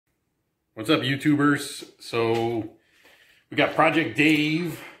What's up, YouTubers? So we got Project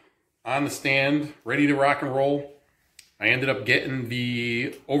Dave on the stand, ready to rock and roll. I ended up getting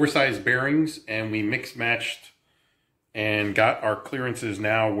the oversized bearings and we mix matched and got our clearances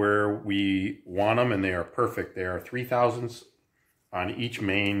now where we want them, and they are perfect. They are 3/1000s on each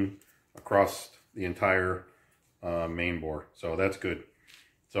main across the entire main bore. So that's good.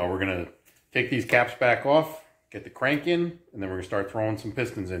 So we're gonna take these caps back off, get the crank in, and then we're gonna start throwing some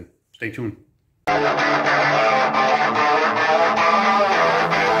pistons in. Stay tuned.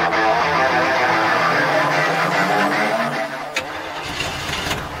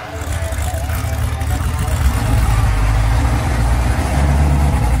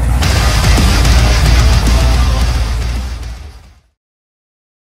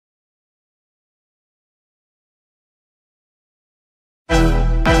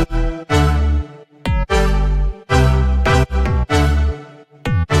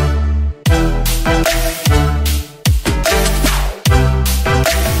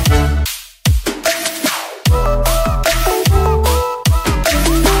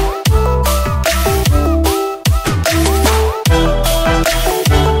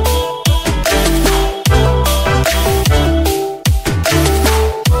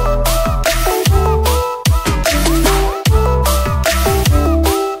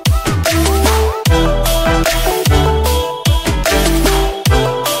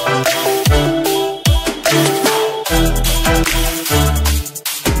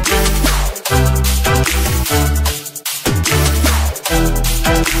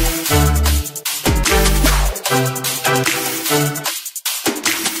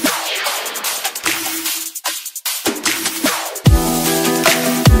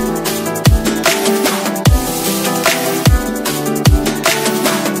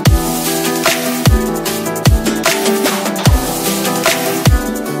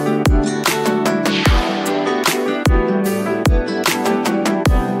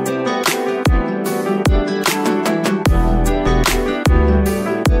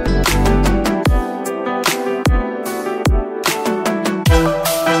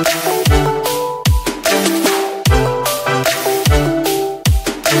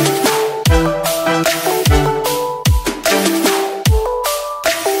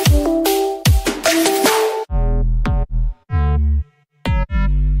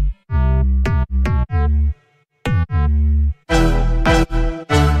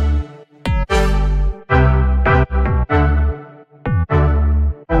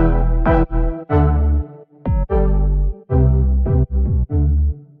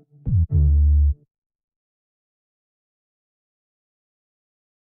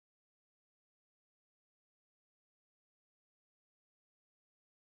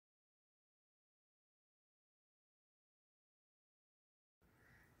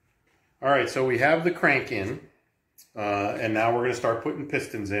 All right, so we have the crank in, and now we're going to start putting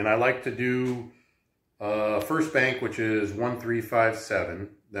pistons in. I like to do first bank, which is 1, 3, 5, 7.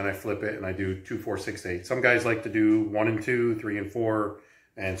 Then I flip it and I do 2, 4, 6, 8. Some guys like to do 1 and 2, 3 and 4,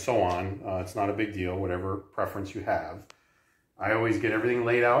 and so on. It's not a big deal, whatever preference you have. I always get everything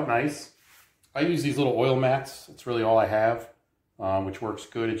laid out nice. I use these little oil mats. It's really all I have, which works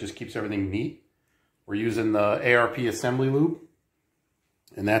good. It just keeps everything neat. We're using the ARP assembly lube,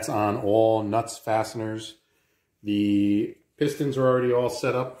 and that's on all nuts, fasteners. The pistons are already all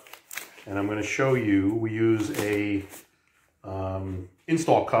set up, and I'm going to show you. We use a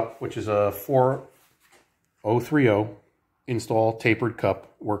install cup, which is a 4030 install tapered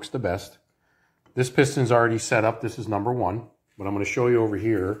cup. Works the best. This piston's already set up. This is number 1, but I'm going to show you over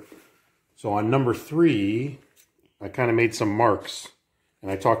here. So on number 3, I kind of made some marks, and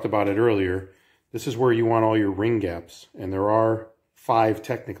I talked about it earlier. This is where you want all your ring gaps, and there are 5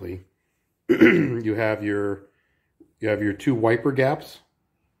 technically. you have your 2 wiper gaps,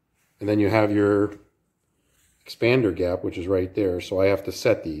 and then you have your expander gap, which is right there. So I have to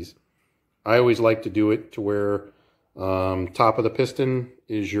set these. I always like to do it to where top of the piston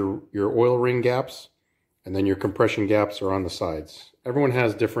is your oil ring gaps, and then your compression gaps are on the sides. Everyone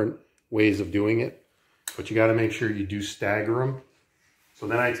has different ways of doing it, but you got to make sure you do stagger them. So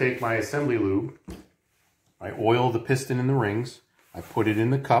then I take my assembly lube, I oil the piston in the rings, I put it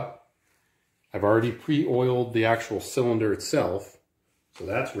in the cup. I've already pre-oiled the actual cylinder itself, so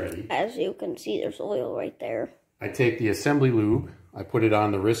that's ready. As you can see, there's oil right there. I take the assembly lube, I put it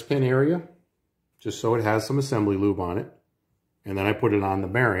on the wrist pin area, just so it has some assembly lube on it. And then I put it on the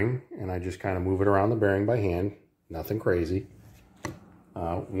bearing, and I just kind of move it around the bearing by hand. Nothing crazy.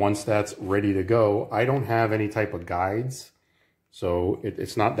 Once that's ready to go, I don't have any type of guides, so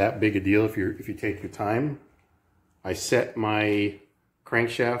it's not that big a deal if you take your time. I set my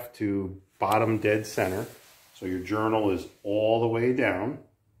crankshaft to bottom dead center. So your journal is all the way down.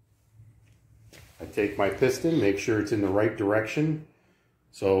 I take my piston, make sure it's in the right direction.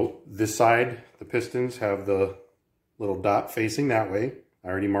 So this side, the pistons have the little dot facing that way. I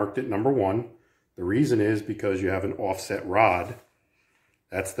already marked it number 1. The reason is because you have an offset rod.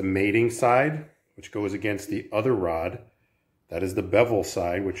 That's the mating side, which goes against the other rod. That is the bevel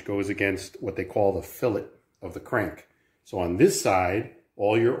side, which goes against what they call the fillet of the crank. So on this side,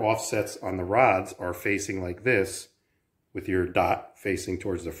 all your offsets on the rods are facing like this, with your dot facing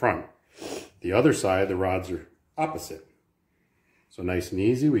towards the front. The other side, the rods are opposite. So nice and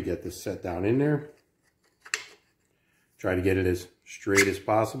easy, we get this set down in there. Try to get it as straight as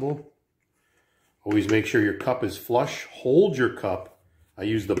possible. Always make sure your cup is flush. Hold your cup. I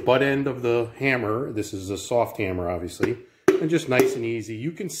use the butt end of the hammer. This is a soft hammer, obviously. And just nice and easy.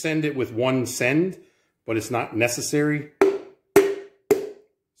 You can send it with one send, but it's not necessary.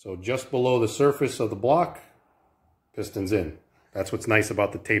 So just below the surface of the block, pistons in. That's what's nice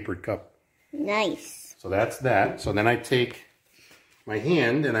about the tapered cup. Nice. So that's that. So then I take my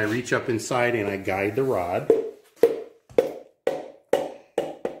hand and I reach up inside and I guide the rod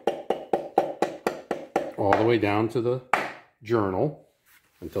all the way down to the journal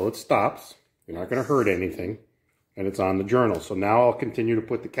until it stops. You're not going to hurt anything. And it's on the journal. So now I'll continue to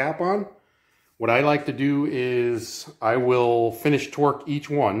put the cap on. What I like to do is I will finish torque each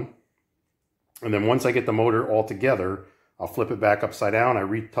one. And then once I get the motor all together, I'll flip it back upside down. I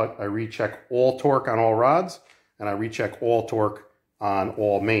recheck all torque on all rods. And I recheck all torque on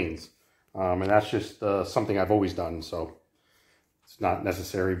all mains. And that's just something I've always done. So it's not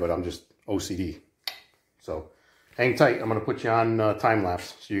necessary, but I'm just OCD. So hang tight. I'm going to put you on time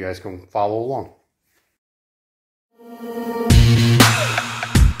lapse so you guys can follow along.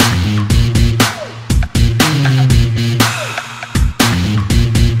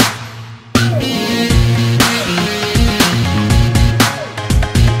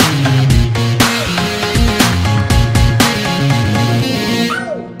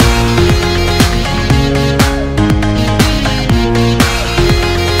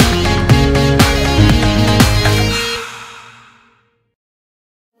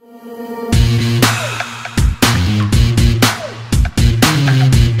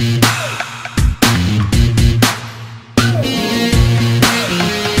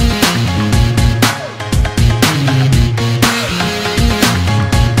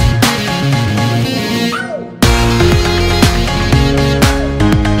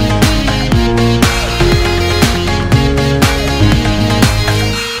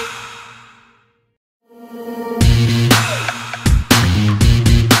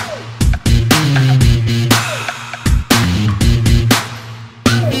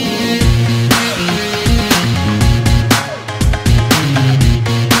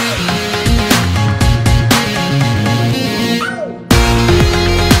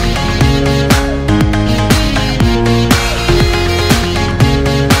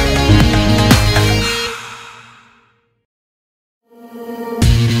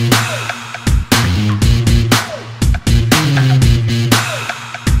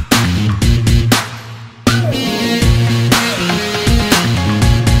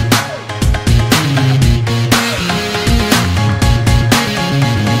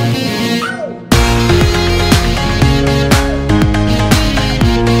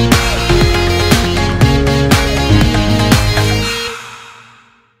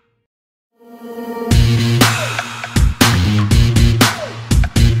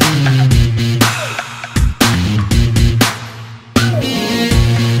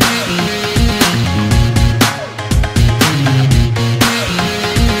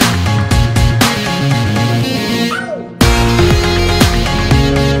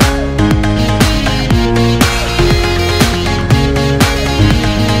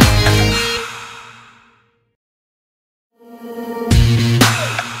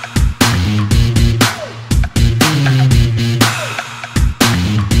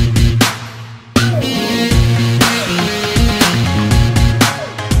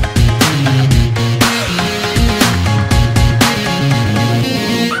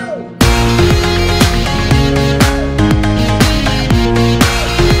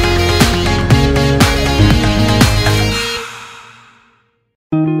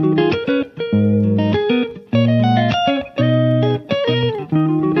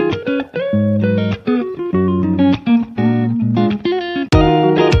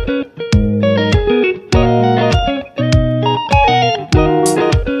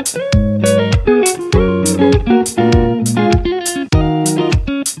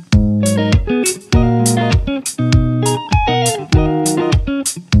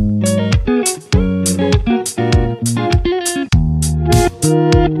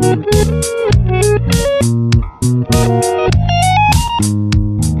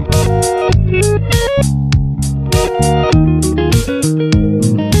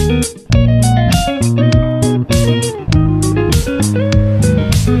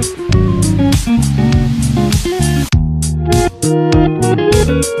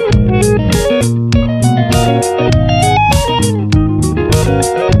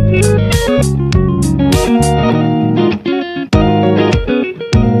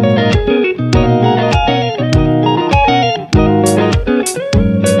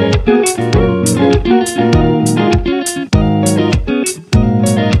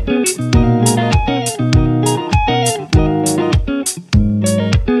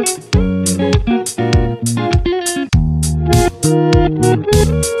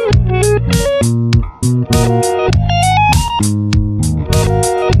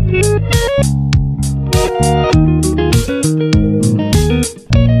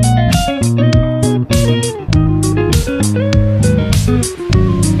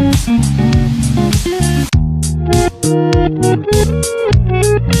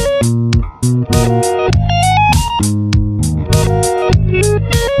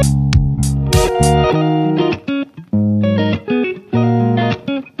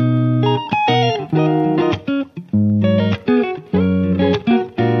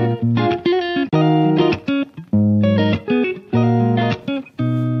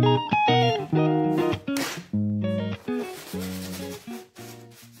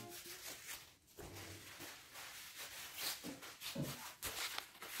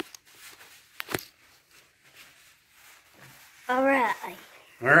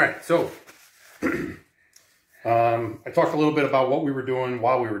 All right, so I talked a little bit about what we were doing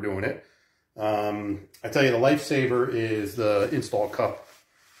while we were doing it. I tell you, the lifesaver is the install cup.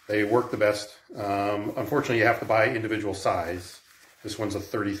 They work the best. Unfortunately, you have to buy individual size. This one's a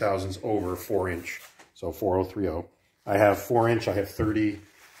 30 thousandths over 4-inch, so 4030. I have 4-inch, I have 30,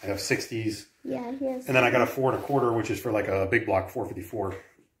 I have 60s. Yeah, yes. And then I got a 4 1/4, which is for like a big block 454.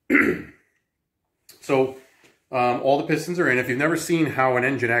 So all the pistons are in. If you've never seen how an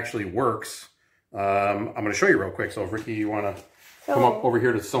engine actually works, I'm going to show you real quick. So if Ricky, you want to come up over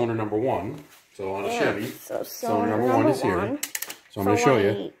here to cylinder number 1. So on a Chevy, so cylinder number 1 is here. So I'm going to show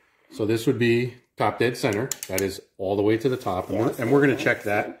you. So this would be top dead center. That is all the way to the top. And we're going to check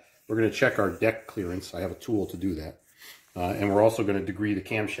that. We're going to check our deck clearance. I have a tool to do that. And we're also going to degree the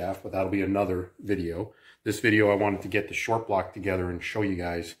camshaft, but that'll be another video. This video, I wanted to get the short block together and show you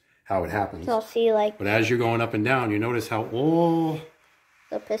guys how it happens. So I'll see, like... But as you're going up and down, you notice how all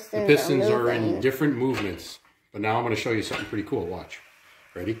the pistons are in different movements. But now I'm going to show you something pretty cool. Watch.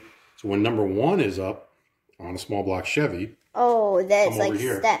 Ready? So when number 1 is up on a small block Chevy... Oh, that's like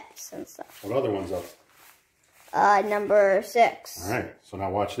steps and stuff. What other one's up? Number 6. All right. So now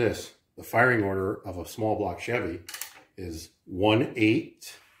watch this. The firing order of a small block Chevy is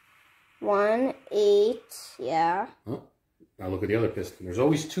 1-8. 1-8, yeah. Oh, now look at the other piston. There's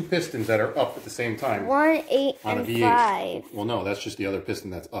always 2 pistons that are up at the same time. 1-8 and 5. Well, no, that's just the other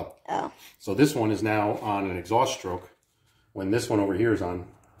piston that's up. Oh. So this one is now on an exhaust stroke, when this one over here is on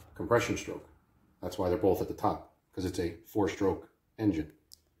compression stroke. That's why they're both at the top, because it's a 4-stroke engine.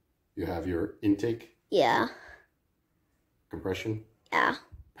 You have your intake. Yeah. Compression. Yeah.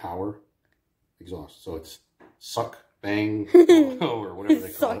 Power. Exhaust. So it's suck, bang, blow, or whatever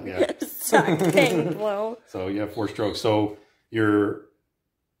they call it. Yeah. Suck, bang, blow. So you have 4 strokes. So your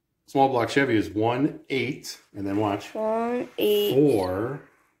small block Chevy is 1-8, and then watch. 1-8. 4.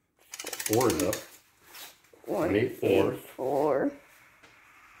 4 is up. 1-8, 4. 4.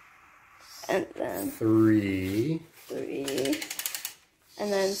 And then 3. 3.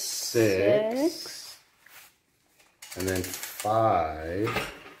 And then 6. And then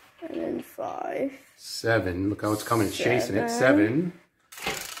 5. And then 5. 7. Look how it's coming, chasing it. 7.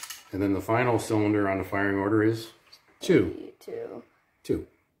 And then the final cylinder on the firing order is 2. 2.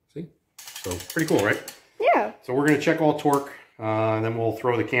 See? So pretty cool, right? Yeah. So we're going to check all torque, and then we'll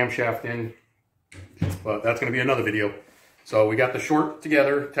throw the camshaft in. But that's going to be another video. So we got the short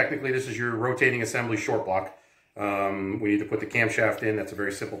together. Technically, this is your rotating assembly short block. We need to put the camshaft in. That's a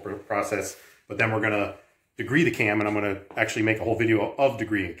very simple process. But then we're going to degree the cam, and I'm going to actually make a whole video of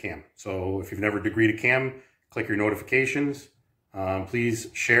degreeing a cam. So if you've never degreed a cam, click your notifications. Please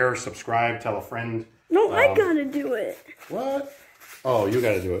share, subscribe, tell a friend. No, I gotta do it. What? Oh, you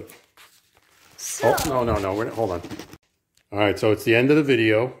gotta do it. So. Oh, no. Hold on. All right, so it's the end of the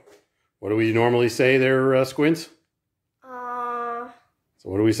video. What do we normally say there, Squints? So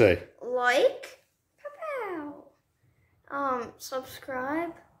what do we say? Like,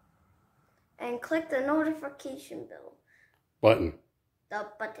 subscribe, and click the notification bell. Button. The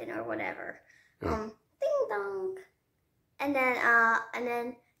button or whatever. Yeah. Ding dong. And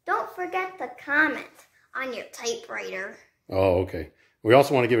then don't forget to comment on your typewriter. Oh, okay. We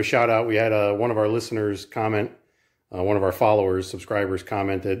also want to give a shout out. We had one of our listeners comment, one of our followers, subscribers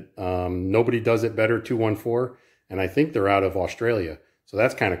commented, nobody does it better, 214. And I think they're out of Australia. So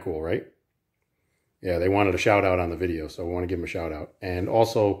that's kind of cool, right? Yeah, they wanted a shout out on the video. So we want to give them a shout out. And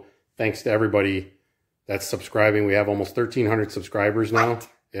also, thanks to everybody that's subscribing. We have almost 1,300 subscribers now. What?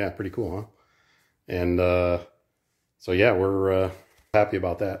 Yeah, pretty cool, huh? And so yeah, we're happy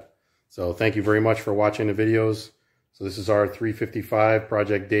about that. So thank you very much for watching the videos. So this is our 355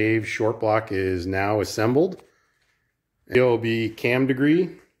 Project Dave short block is now assembled. It will be cam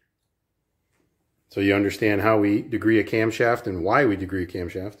degree. So you understand how we degree a camshaft and why we degree a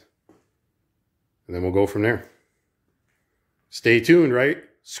camshaft. And then we'll go from there. Stay tuned, right?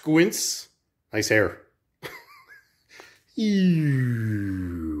 Squints. Nice hair.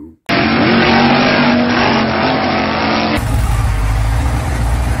 Ew.